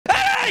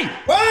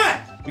Hey!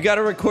 What? We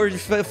gotta record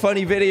a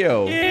funny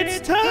video.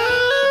 It's time.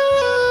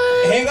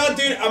 Hang on,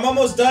 dude. I'm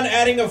almost done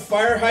adding a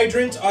fire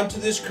hydrant onto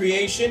this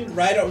creation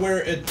right at where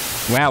it...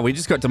 Wow, we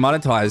just got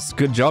demonetized.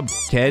 Good job,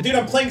 kid. Dude,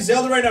 I'm playing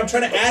Zelda right now. I'm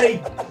trying to add a...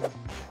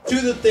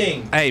 to the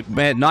thing. Hey,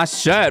 man, nice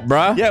shirt,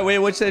 bro. Yeah, wait,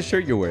 what's that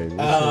shirt you're wearing?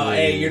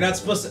 Hey, you're not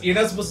supposed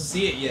to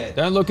see it yet.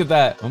 Don't look at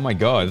that. Oh my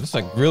god, that's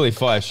like really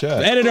fire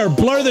shirt. Editor,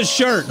 blur the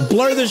shirt.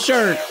 Blur the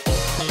shirt.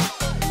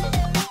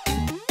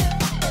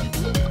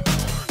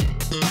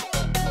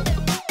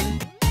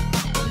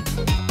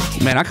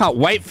 Man, I can't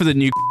wait for the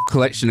new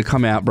collection to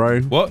come out, bro.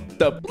 What?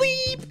 The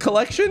bleep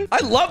collection? I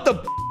love the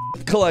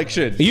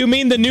collection. You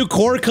mean the new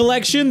core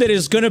collection that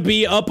is going to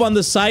be up on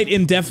the site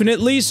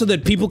indefinitely so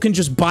that people can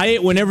just buy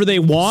it whenever they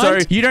want?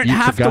 So you don't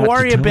have to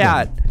worry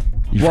about...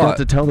 You forgot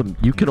to tell them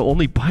you can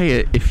only buy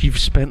it if you've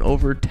spent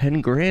over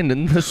 10 grand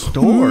in the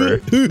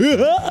store.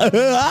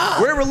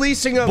 We're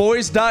releasing a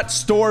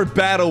Boys.Store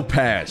Battle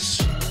Pass.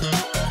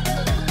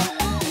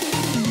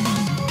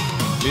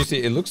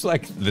 Juicy, it looks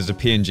like there's a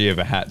PNG of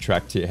a hat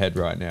tracked to your head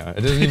right now. It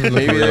doesn't even look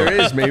Maybe real.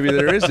 there is, maybe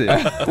there isn't.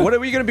 What are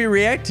we going to be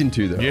reacting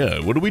to, though? Yeah,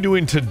 what are we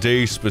doing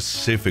today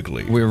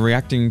specifically? We're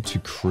reacting to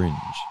cringe.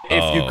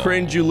 If you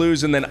cringe, you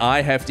lose, and then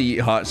I have to eat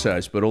hot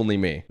sauce, but only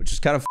me. Which is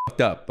kind of fucked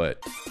up, but...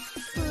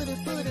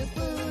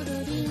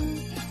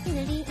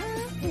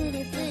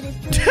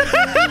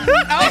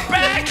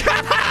 Outback!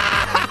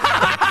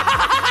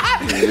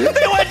 They went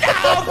to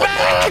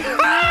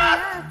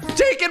Outback!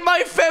 Taking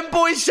my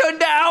femboy son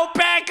to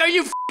Outback? Are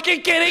you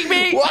fucking kidding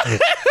me?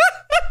 What?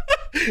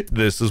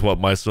 This is what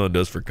my son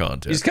does for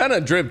content. He's kind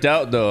of dripped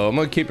out, though. I'm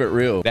gonna keep it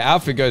real. The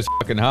outfit goes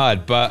fucking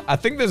hard, but I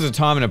think there's a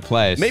time and a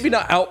place. Maybe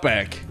not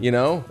Outback, you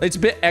know? It's a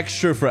bit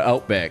extra for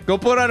Outback. Go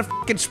put on a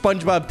fucking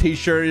SpongeBob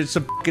t-shirt and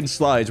some fucking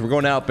slides. We're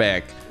going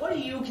Outback. What do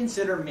you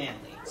consider manly?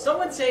 Some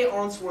would say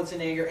Arnold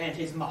Schwarzenegger and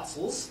his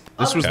muscles.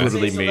 This was Others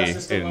would literally say me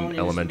Sylvester Stallone in and his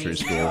elementary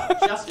amazing school.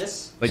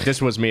 Justice. Like, this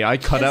was me. I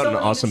cut And out an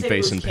someone awesome would say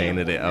face Bruce and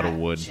painted Campbell it out of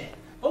and wood. Chin.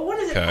 But what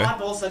is it Okay.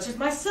 oddballs such as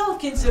myself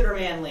consider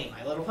manly?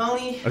 My Little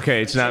Pony?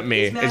 Okay, it's not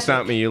me. It's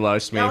not me. You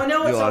lost me. Now I know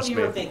You what some of lost you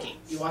me. were thinking.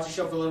 You watch a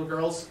show for little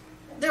girls?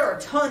 There are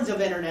tons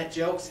of internet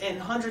jokes and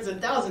hundreds of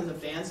thousands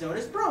of fans known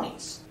as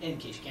bronies. In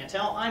case you can't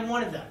tell, I'm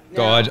one of them. Now,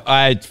 God,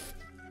 I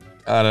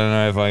don't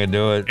know if I can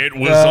do it. It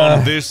was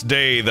on this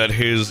day that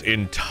his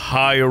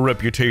entire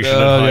reputation in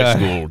high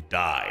school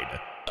died.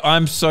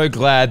 I'm so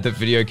glad that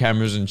video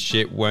cameras and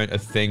shit weren't a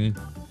thing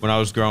when I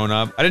was growing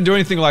up. I didn't do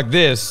anything like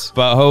this,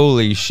 but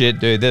holy shit,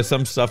 dude. There's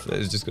some stuff that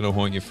is just gonna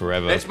haunt you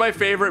forever. It's my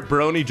favorite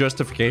brony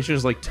justification.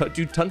 Is like,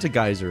 dude, tons of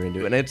guys are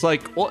into it. And it's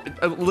like, well,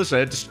 listen,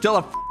 it's still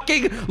a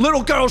fucking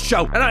little girl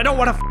show. And I don't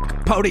want to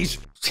fuck ponies.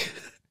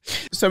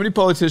 So many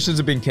politicians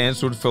have been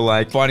cancelled for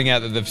like finding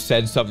out that they've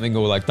said something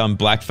or like done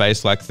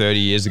blackface like 30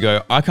 years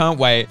ago. I can't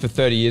wait for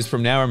 30 years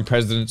from now and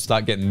presidents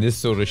start getting this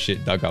sort of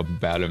shit dug up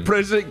about him.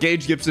 President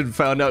Gage Gibson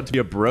found out to be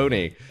a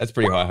brony. That's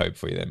pretty high hope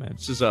for you there, man.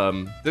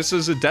 This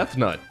is a death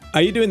nut.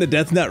 Are you doing the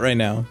death nut right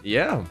now?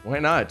 Yeah, why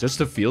not? Just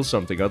to feel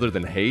something other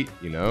than hate,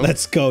 you know?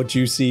 Let's go,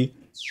 Juicy.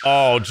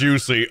 Oh,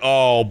 Juicy.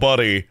 Oh,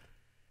 buddy.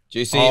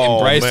 Juicy, Oh,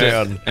 embrace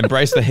man. it.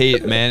 Embrace the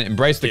heat, man.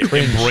 Embrace the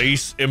cringe.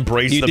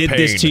 Embrace You the did pain.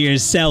 this to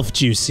yourself,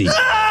 Juicy.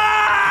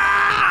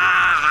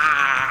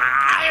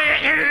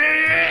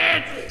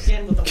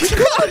 stand with the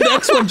Go to the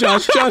next one,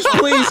 Josh. Josh,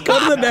 please, go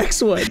to the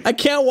next one. I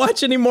can't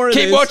watch any more of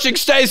this. Keep watching,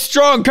 stay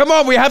strong. Come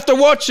on, we have to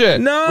watch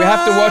it. No! We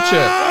have to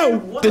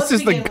watch it. This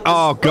is the...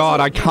 Oh, God,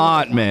 I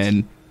can't,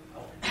 man.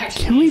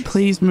 Can we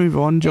please move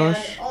on,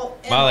 Josh?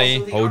 Molly,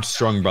 hold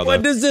strong, brother.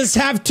 What does this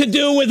have to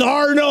do with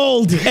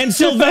Arnold and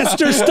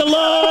Sylvester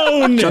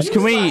Stallone? Josh,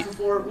 can we...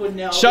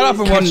 Shut up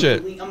and watch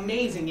it.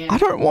 I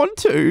don't want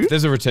to. If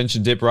there's a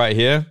retention dip right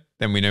here,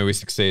 then we know we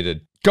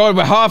succeeded. God,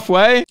 we're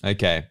halfway.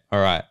 Okay, all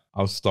right.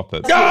 I'll stop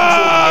it.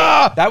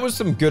 Ah! That was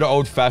some good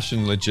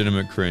old-fashioned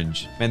legitimate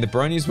cringe. Man, the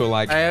bronies were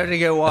like I have to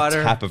get water.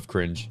 a tap of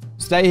cringe.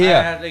 Stay here.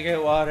 I have to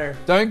get water.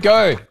 Don't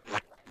go.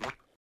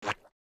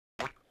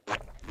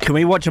 Can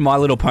we watch a My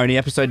Little Pony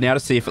episode now to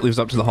see if it lives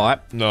up to the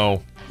hype?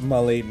 No.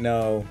 Molly,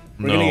 no.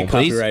 We're No. gonna get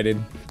Please?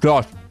 copyrighted.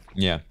 Josh,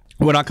 Yeah.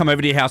 when I come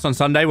over to your house on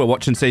Sunday, we're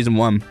watching season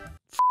 1.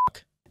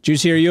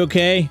 Juicy, are you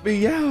okay?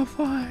 Yeah, I'm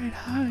fine.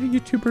 Hi,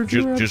 YouTuber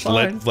viewer, Just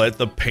I'm fine. let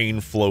the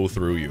pain flow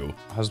through you.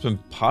 Husband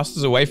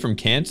passes away from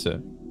cancer.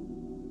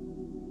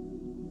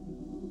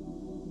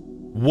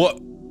 What?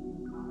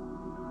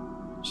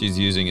 She's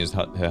using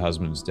her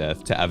husband's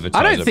death to advertise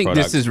I don't her think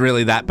product. this is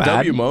really that bad.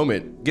 W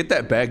moment. Get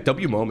that back.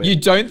 W moment. You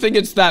don't think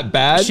it's that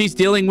bad? She's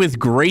dealing with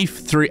grief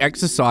through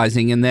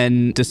exercising and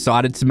then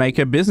decided to make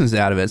her business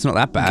out of it. It's not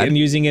that bad. And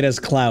using it as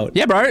clout.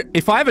 Yeah, bro.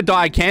 If I ever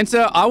die of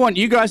cancer, I want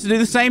you guys to do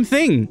the same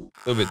thing.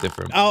 A little bit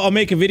different. I'll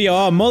make a video.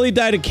 Oh, Molly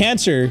died of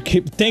cancer.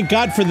 Thank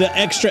God for the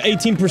extra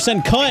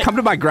 18% cut. Come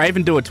to my grave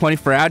and do a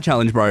 24-hour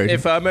challenge, bro.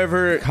 If I'm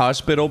ever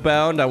hospital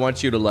bound, I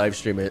want you to live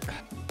stream it.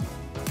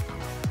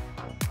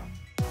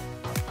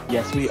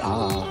 Yes, we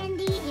are.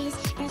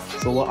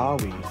 So what are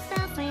we?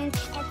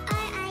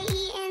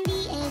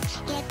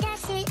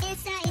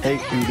 Hey,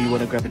 Cootie,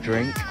 wanna grab a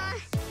drink?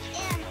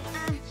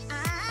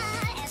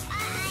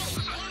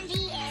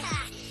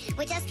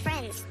 We're just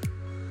friends.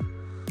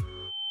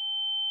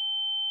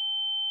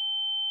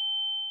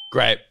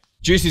 Great.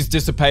 Juicy's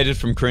dissipated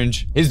from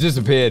cringe. He's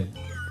disappeared.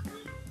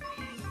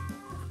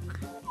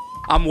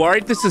 I'm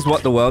worried this is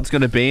what the world's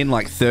going to be in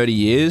like 30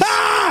 years.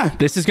 Ah!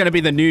 This is going to be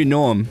the new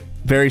norm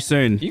very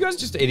soon. You guys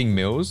just eating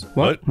meals?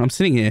 What? I'm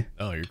sitting here.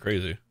 Oh, you're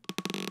crazy.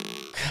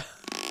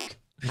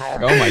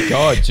 Oh my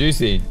god,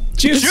 Juicy.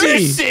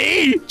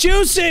 Juicy!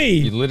 Juicy!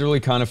 You literally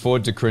can't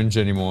afford to cringe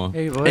anymore.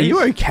 Hey, Are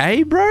you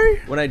okay, bro?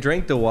 When I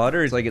drank the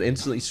water, it's like it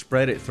instantly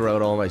spread it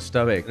throughout all my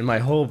stomach. And my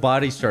whole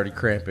body started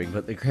cramping,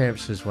 but the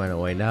cramps just went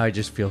away. Now I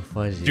just feel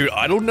fuzzy. Dude,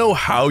 I don't know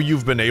how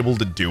you've been able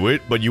to do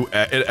it, but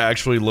it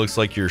actually looks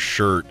like your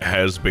shirt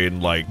has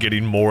been like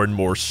getting more and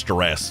more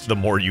stressed the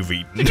more you've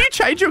eaten. Did you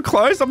change your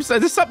clothes? I'm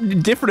saying there's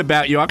something different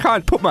about you. I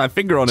can't put my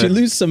finger on it. Did you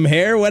lose some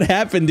hair? What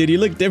happened? Did you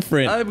look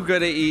different? I'm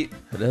gonna eat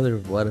another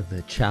one of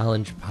the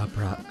challenge Pop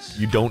Rocks.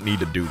 You don't need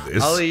to do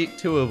this. I'll eat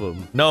 2 of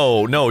them.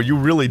 No, you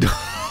really don't.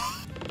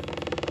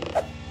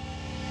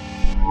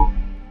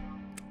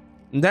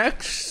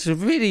 Next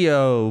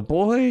video,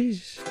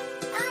 boys.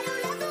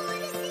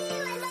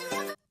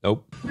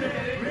 Nope.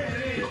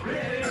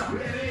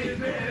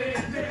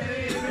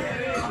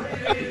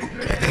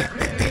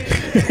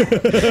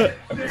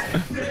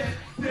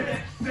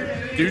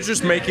 Dude's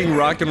just making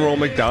rock and roll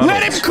McDonald's.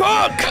 Let him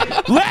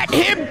cook! Let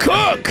him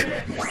cook!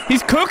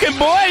 He's cooking,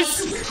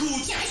 boys!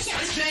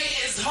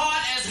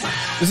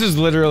 This is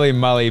literally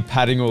Mully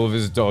patting all of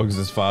his dogs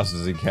as fast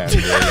as he can.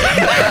 You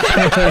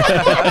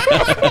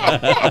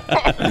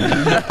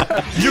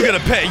get a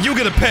pet, you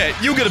get a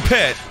pet, you get a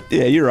pet.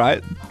 Yeah, you're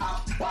right.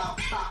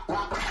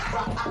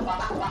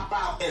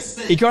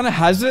 He kind of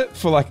has it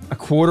for like a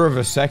quarter of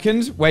a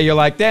second where you're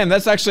like, damn,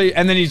 that's actually,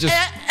 and then he just...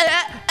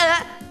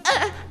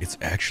 It's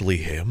actually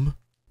him?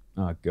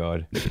 Oh,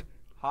 God.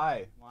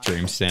 Hi.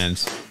 Dream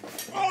stands.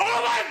 Oh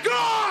my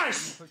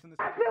gosh!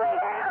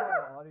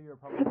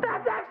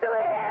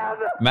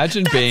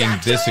 Imagine being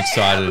this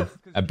excited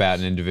about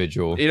an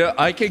individual. You know,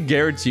 I can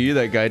guarantee you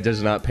that guy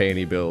does not pay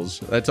any bills.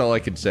 That's all I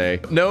can say.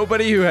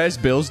 Nobody who has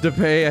bills to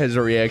pay has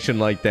a reaction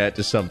like that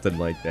to something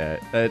like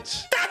that.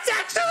 That's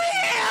actually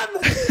him!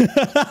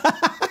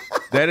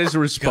 That is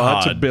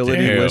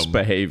responsibility-less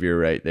behavior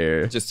right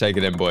there. Just take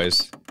it in,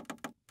 boys.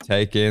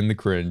 Take in the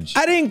cringe.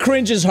 I didn't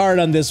cringe as hard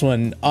on this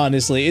one,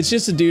 honestly. It's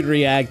just a dude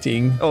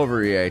reacting.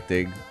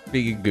 Overreacting.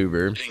 Being a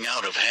goober. Getting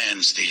out of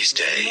hands these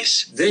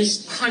days.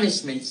 This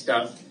punishment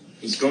stuff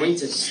is going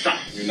to stop.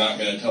 You're not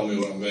going to tell me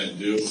what I'm going to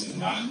do and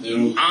not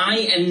do? I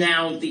am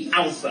now the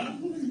alpha.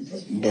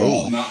 That's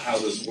not how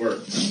this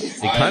works.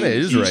 It kind of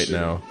is right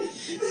now.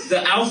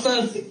 The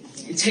alpha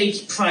takes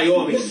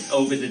priority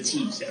over the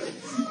teacher.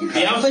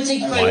 The alpha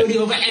takes priority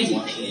over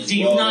everything. Do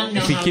you not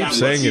know if he how keeps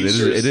that saying works?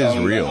 it is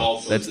real.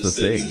 That's the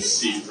thing.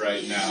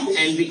 Right now.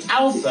 And the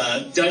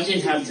alpha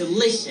doesn't have to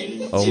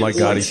listen. Oh my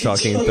god, he's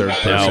talking in third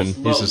person.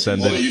 He's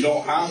ascended. You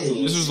don't have to.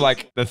 This was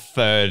like the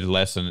 3rd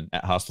lesson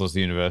at Hustlers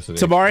University.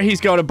 Tomorrow he's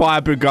going to buy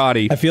a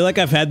Bugatti. I feel like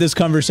I've had this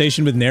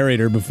conversation with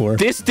narrator before.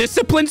 This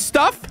discipline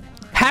stuff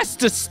has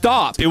to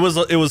stop. It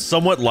was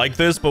somewhat like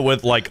this, but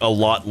with like a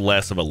lot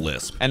less of a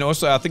lisp. And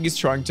also, I think he's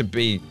trying to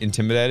be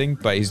intimidating,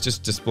 but he's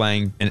just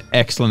displaying an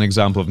excellent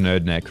example of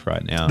nerd neck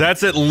right now.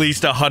 That's at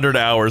least 100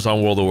 hours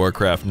on World of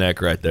Warcraft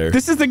neck right there.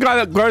 This is the guy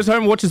that goes home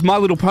and watches My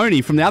Little Pony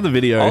from the other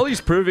video. All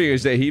he's proving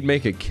is that he'd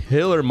make a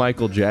killer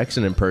Michael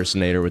Jackson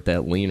impersonator with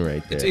that lean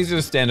right there. It's easy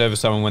to stand over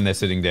someone when they're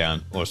sitting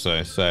down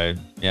also, so,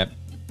 yep.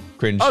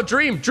 Cringe. Oh,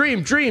 Dream. I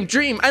love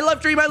Dream. I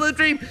love Dream. I love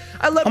Dream.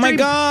 Oh my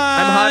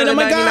god. I'm hotter than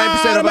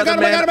 99% of other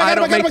men. I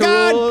don't make the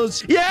god.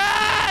 rules.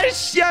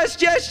 Yes.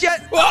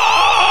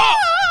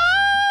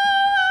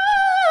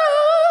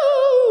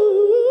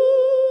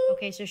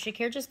 Okay, so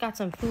Shakir just got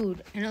some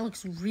food, and it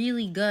looks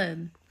really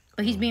good.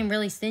 But he's being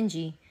really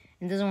stingy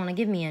and doesn't want to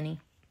give me any.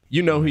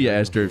 You know he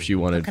asked her if she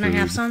wanted Can food. I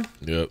have some?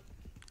 Yep.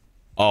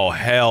 Oh,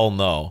 hell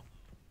no.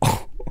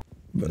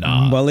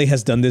 Nah. Mully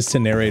has done this to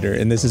narrator,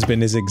 and this has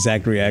been his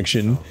exact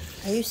reaction.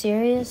 Are you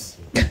serious?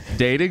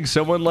 Dating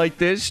someone like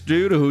this,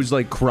 dude, who's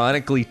like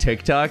chronically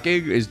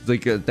TikToking is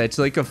like that's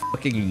like a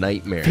fucking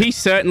nightmare. He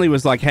certainly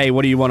was like, hey,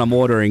 what do you want? I'm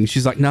ordering.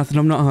 She's like, nothing,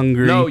 I'm not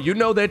hungry. No, you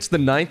know that's the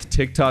 9th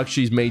TikTok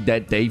she's made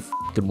that day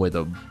fucking with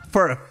him.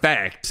 For a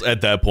fact.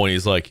 At that point,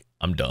 he's like,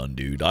 I'm done,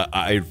 dude.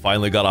 I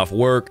finally got off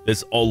work.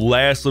 This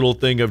last little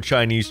thing of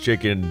Chinese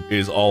chicken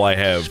is all I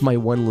have. It's my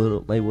one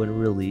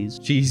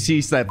release. She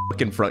sees that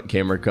fucking front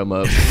camera come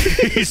up.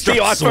 He the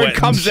iPhone sweating.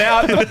 comes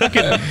out.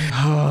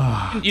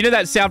 You know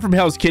that sound from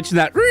Hell's Kitchen?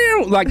 That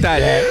like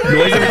that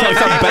noise every time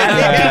something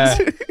bad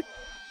happens.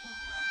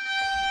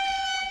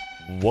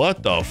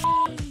 What the f?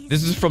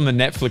 This is from the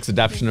Netflix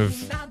adaptation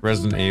of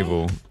Resident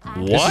Evil.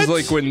 What? This is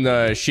like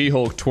when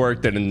She-Hulk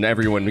twerked and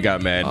everyone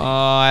got mad. Oh,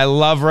 I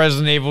love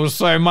Resident Evil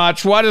so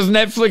much. Why does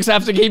Netflix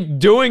have to keep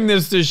doing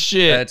this to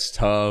shit? That's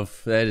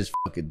tough. That is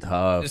fucking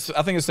tough.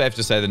 I think it's safe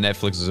to say that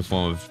Netflix is a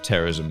form of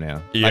terrorism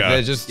now. Yeah. Like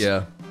they're just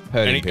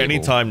hurting people.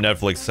 Anytime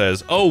Netflix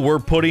says, oh, we're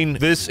putting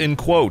this in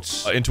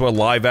quotes into a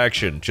live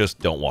action, just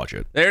don't watch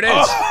it. There it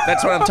is.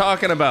 That's what I'm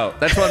talking about.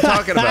 That's what I'm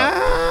talking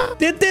about.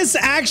 Did this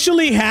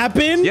actually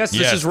happen? Yes,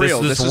 this is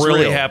real. This is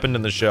really real. happened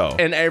in the show.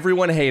 And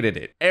everyone hated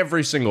it.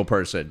 Every single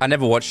person. I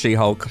never watched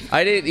She-Hulk.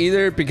 I didn't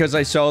either because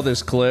I saw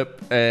this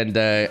clip and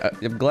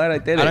I'm glad I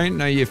did it. I don't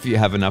know if you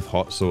have enough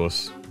hot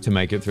sauce to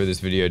make it through this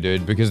video,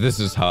 dude, because this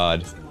is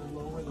hard.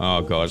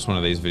 Oh god, it's one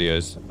of these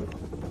videos.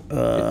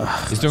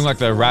 He's doing like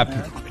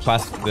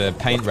the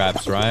paint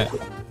wraps, right?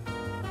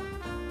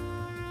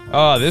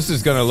 Oh, this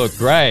is gonna look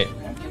great.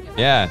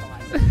 Yeah.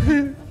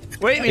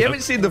 Wait, we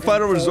haven't seen the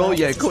final result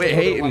yet. Quit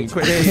hating.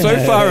 Quit hating. So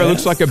far, it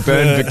looks like a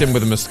burn victim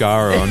with a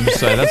mascara on,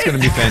 so that's gonna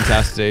be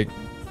fantastic.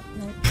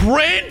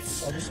 Prince!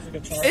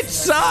 It's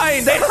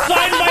signed! They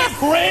signed my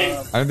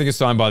Prince! I don't think it's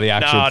signed by the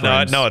actual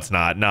Prince. No, it's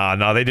not.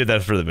 No, they did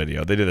that for the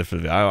video. They did it for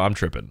the video. I'm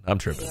tripping. I'm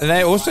tripping. And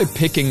they're also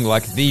picking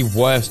like the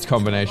worst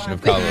combination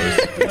of colors.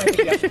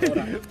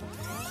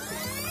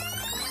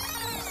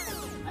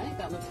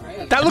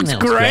 That looks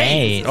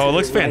great. Oh, it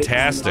looks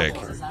fantastic.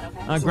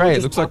 Oh, great.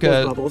 It looks like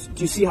a... Bubbles.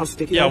 Do you see how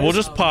sticky Yeah, that we'll is?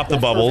 just pop the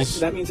That's bubbles.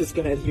 perfect. That means it's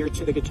going to adhere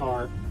to the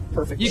guitar.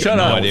 Perfect. Shut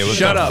up. No idea what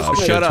Shut the up. fuck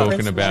Shut you're up.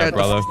 talking about, Shut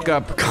brother. the fuck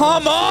up.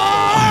 Come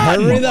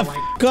on! Hurry the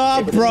fuck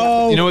up,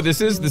 bro. You know what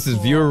this is? This is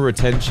viewer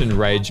retention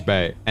rage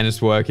bait, and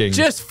it's working.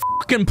 Just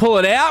fucking pull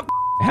it out.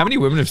 How many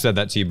women have said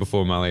that to you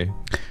before, Molly?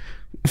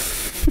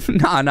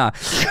 Nah.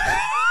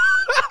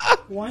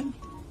 One.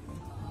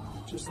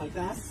 Just like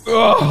that.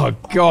 Oh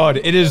god,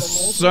 it is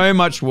so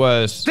much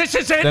worse This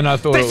is it. than I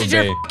thought it This would is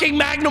your be. fucking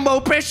magnum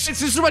opus.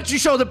 This is what you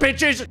show the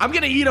pictures. I'm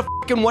gonna eat a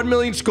fucking 1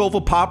 million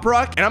Scoville Pop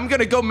Rock, and I'm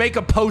gonna go make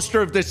a poster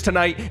of this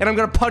tonight, and I'm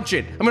gonna punch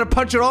it. I'm gonna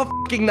punch it all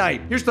fucking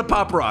night. Here's the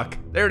Pop Rock.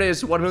 There it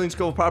is. 1 million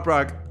Scoville Pop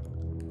Rock.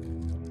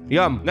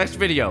 Yum. Next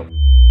video.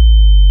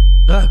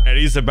 And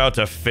he's about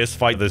to fist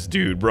fight this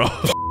dude, bro.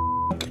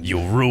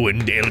 You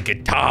ruined El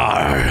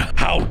Guitar.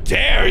 How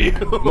dare you?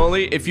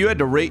 Molly, if you had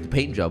to rate the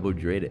paint job, what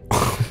would you rate it?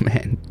 Oh,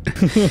 man.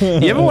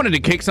 You ever wanted to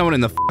kick someone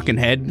in the fucking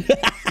head?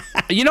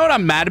 You know what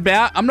I'm mad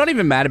about? I'm not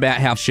even mad about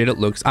how shit it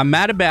looks. I'm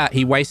mad about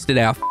he wasted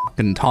our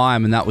fucking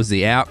time and that was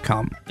the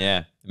outcome.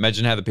 Yeah.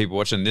 Imagine how the people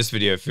watching this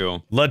video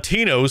feel.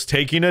 Latinos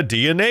taking a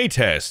DNA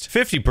test.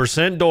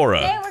 50% Dora.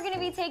 Today we're going to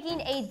be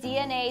taking a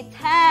DNA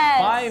test.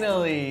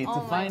 Finally,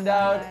 to find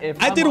out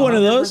if I did one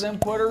of those. I'm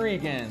Puerto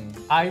Rican.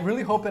 I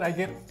really hope that I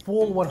get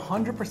full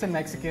 100%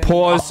 Mexican.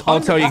 Pause. I'll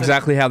tell you 100%.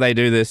 exactly how they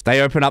do this.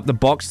 They open up the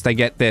box. They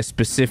get their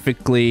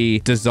specifically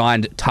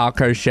designed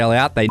taco shell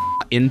out. They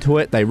into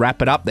it. They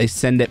wrap it up. They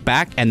send it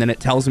back. And then it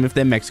tells them if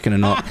they're Mexican or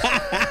not.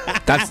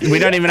 We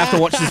don't even have to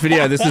watch this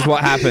video. This is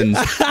what happens.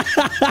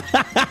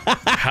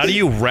 How do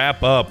you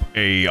wrap up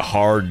a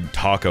hard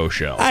taco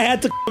shell? I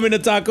had to come in a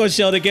taco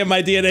shell to get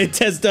my DNA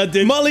test done,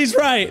 dude. Molly's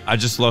right. I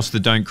just lost the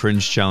Don't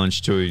Cringe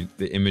challenge to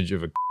the image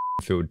of a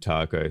filled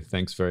taco.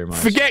 Thanks very much.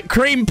 Forget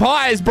cream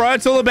pies, bro.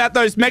 It's all about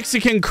those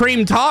Mexican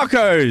cream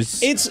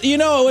tacos. It's, you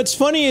know, what's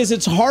funny is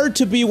it's hard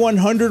to be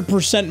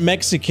 100%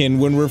 Mexican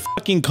when we're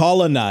fucking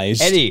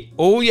colonized. Eddie,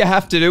 all you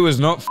have to do is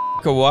not f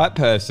a white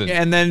person.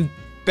 And then,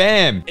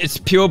 bam, it's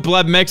pure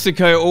blood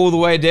Mexico all the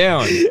way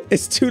down.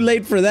 It's too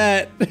late for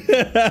that.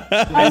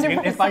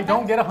 If I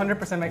don't get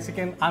 100%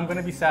 Mexican, I'm going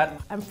to be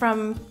sad. I'm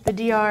from the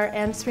DR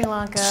and Sri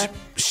Lanka.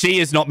 She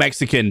is not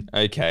Mexican.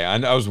 Okay,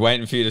 I was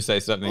waiting for you to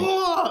say something.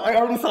 Oh, I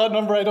already saw a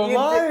number I don't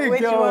like.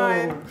 Which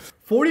one?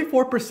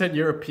 44%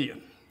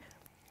 European.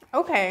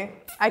 Okay,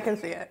 I can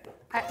see it.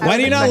 Why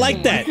do you not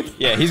like that?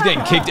 Yeah, he's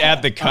getting kicked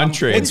out the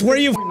country. It's where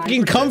you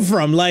fucking come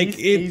from. Like,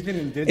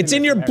 it's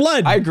in your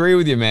blood. I agree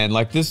with you, man.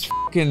 Like, this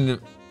fucking...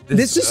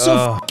 This is so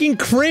fucking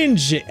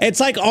cringe. It's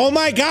like, oh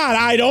my god,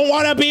 I don't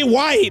want to be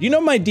white. You know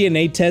my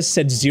DNA test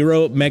said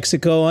 0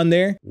 Mexico on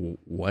there?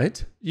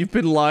 What? You've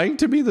been lying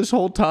to me this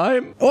whole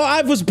time? Well,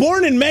 I was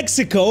born in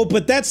Mexico,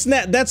 but that's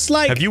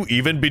like... Have you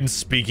even been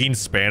speaking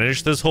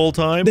Spanish this whole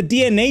time? The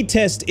DNA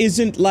test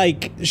isn't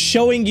like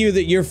showing you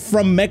that you're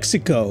from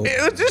Mexico.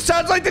 It just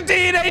sounds like the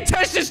DNA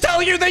test is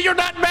telling you that you're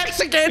not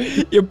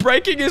Mexican. You're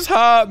breaking his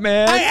heart,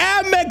 man. I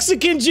am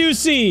Mexican,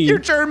 Juicy. You're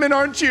German,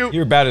 aren't you?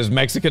 You're about as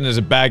Mexican as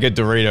a bag of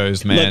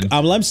Doritos, man. Look,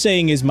 all I'm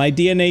saying is my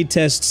DNA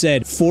test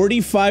said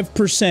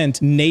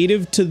 45%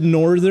 native to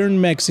northern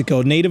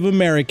Mexico, Native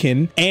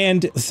American,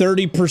 and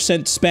 30%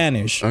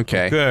 Spanish.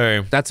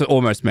 Okay. That's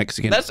almost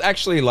Mexican. That's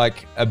actually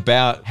like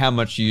about how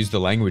much you use the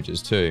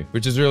languages too,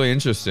 which is really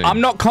interesting. I'm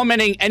not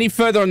commenting any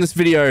further on this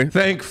video.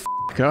 Thank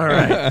all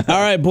right. All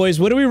right, boys,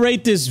 what do we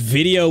rate this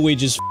video we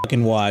just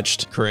fucking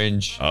watched?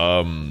 Cringe.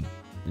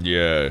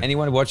 Yeah.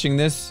 Anyone watching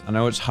this? I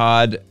know it's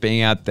hard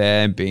being out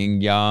there,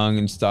 being young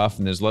and stuff,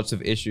 and there's lots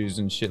of issues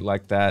and shit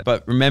like that.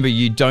 But remember,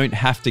 you don't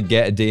have to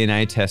get a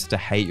DNA test to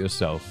hate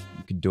yourself.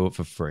 You can do it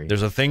for free.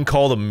 There's a thing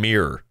called a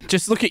mirror.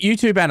 Just look at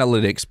YouTube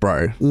analytics,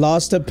 bro.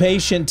 Lost a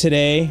patient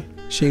today.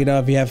 Shake it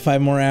off, you have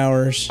 5 more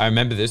hours. I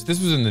remember this.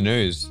 This was in the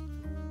news.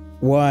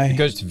 Why?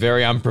 Because it's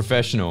very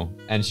unprofessional.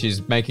 and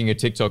she's making a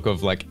TikTok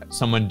of like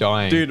someone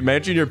dying. Dude,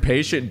 imagine your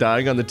patient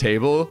dying on the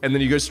table, and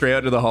then you go straight out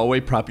into the hallway,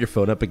 prop your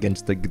phone up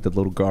against the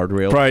little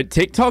guardrail. Bro,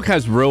 TikTok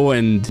has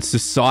ruined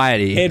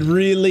society. It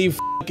really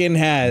fucking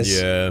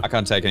has. Yeah. I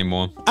can't take any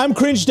more. I'm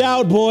cringed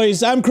out,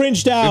 boys. I'm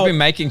cringed out. We've been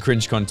making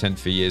cringe content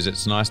for years.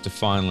 It's nice to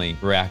finally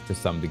react to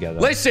some together.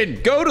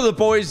 Listen, go to the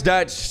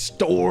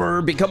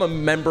boys.store, become a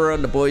member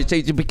on the boys,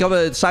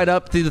 sign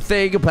up to the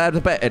thing. How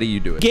do you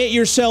do it? Get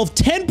yourself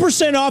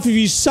 10% off if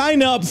you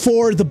sign up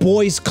for the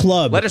boys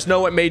club. Let us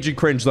know what made you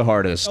cringe the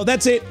hardest. Oh,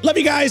 that's it. Love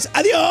you guys.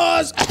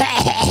 Adios.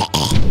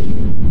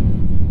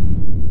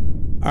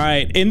 All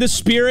right, in the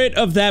spirit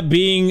of that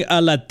being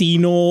a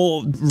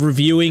Latino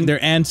reviewing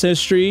their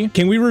ancestry,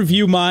 can we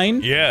review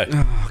mine? Yeah.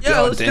 Yeah,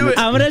 let's do it.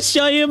 I'm gonna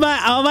show you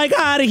my, oh my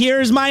God,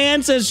 here's my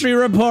ancestry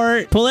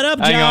report. Pull it up,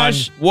 Josh. Hang on.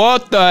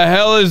 What the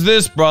hell is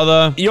this,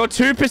 brother? You're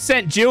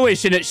 2%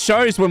 Jewish, and it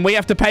shows when we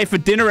have to pay for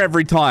dinner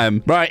every time.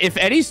 Bro, if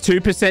Eddie's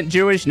 2%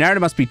 Jewish,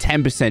 Narada must be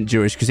 10%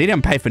 Jewish, because he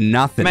didn't pay for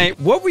nothing. Mate,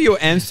 what were your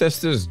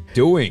ancestors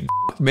doing?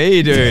 F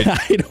me, dude.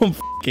 I don't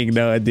fucking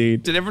know,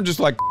 dude. Did everyone just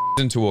like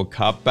into a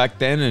cup back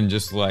then and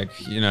just like,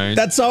 you know?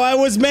 That's how I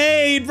was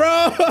made,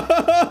 bro.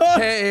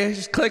 Hey,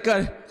 just click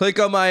on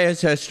my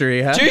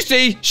ancestry, huh?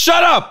 Juicy,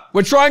 shut up!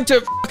 We're trying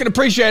to fucking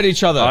appreciate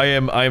each other. I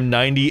am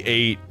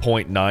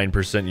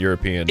 98.9%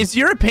 European. Is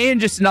European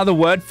just another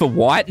word for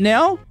white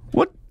now?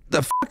 What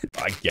the fuck?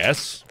 I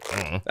guess. I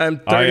don't know. I'm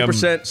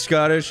 30%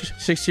 Scottish,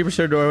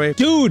 60% Norway.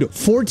 Dude,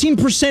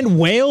 14%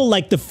 whale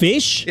like the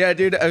fish? Yeah,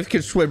 dude, I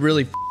can swim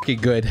really fucking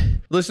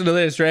good. Listen to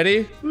this,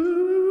 ready?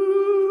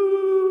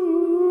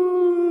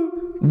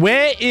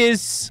 Where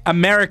is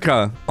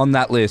America on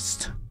that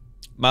list?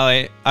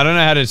 Molly, I don't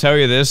know how to tell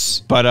you this,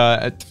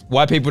 but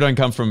white people don't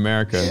come from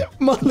America.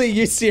 Molly,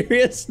 you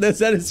serious? Is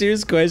that a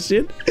serious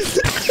question?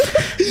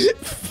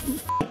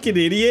 Fucking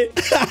idiot.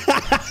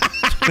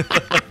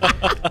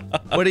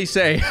 What'd he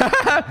say?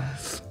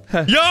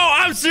 Yo,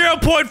 I'm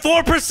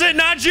 0.4%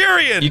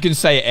 Nigerian. You can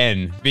say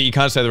N, but you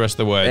can't say the rest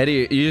of the word.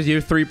 Eddie,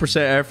 you're 3%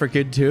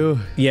 African too?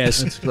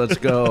 Yes. Let's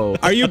go.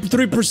 Are you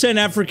 3%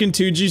 African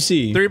too,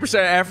 GC? 3%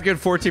 African,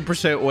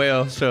 14%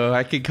 whale. So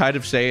I can kind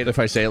of say it if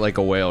I say it like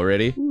a whale.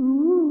 Ready?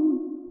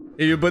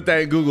 If you put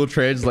that in Google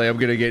Translate, I'm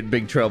gonna get in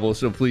big trouble,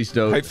 so please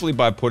don't. Hopefully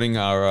by putting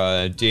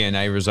our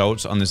DNA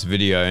results on this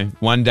video,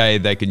 one day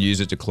they can use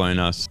it to clone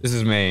us. This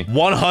is me.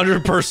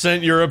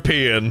 100%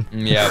 European.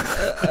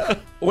 Yeah.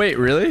 Wait,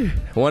 really?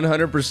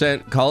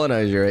 100%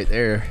 colonizer right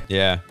there.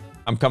 Yeah.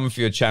 I'm coming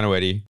for your channel, Eddie.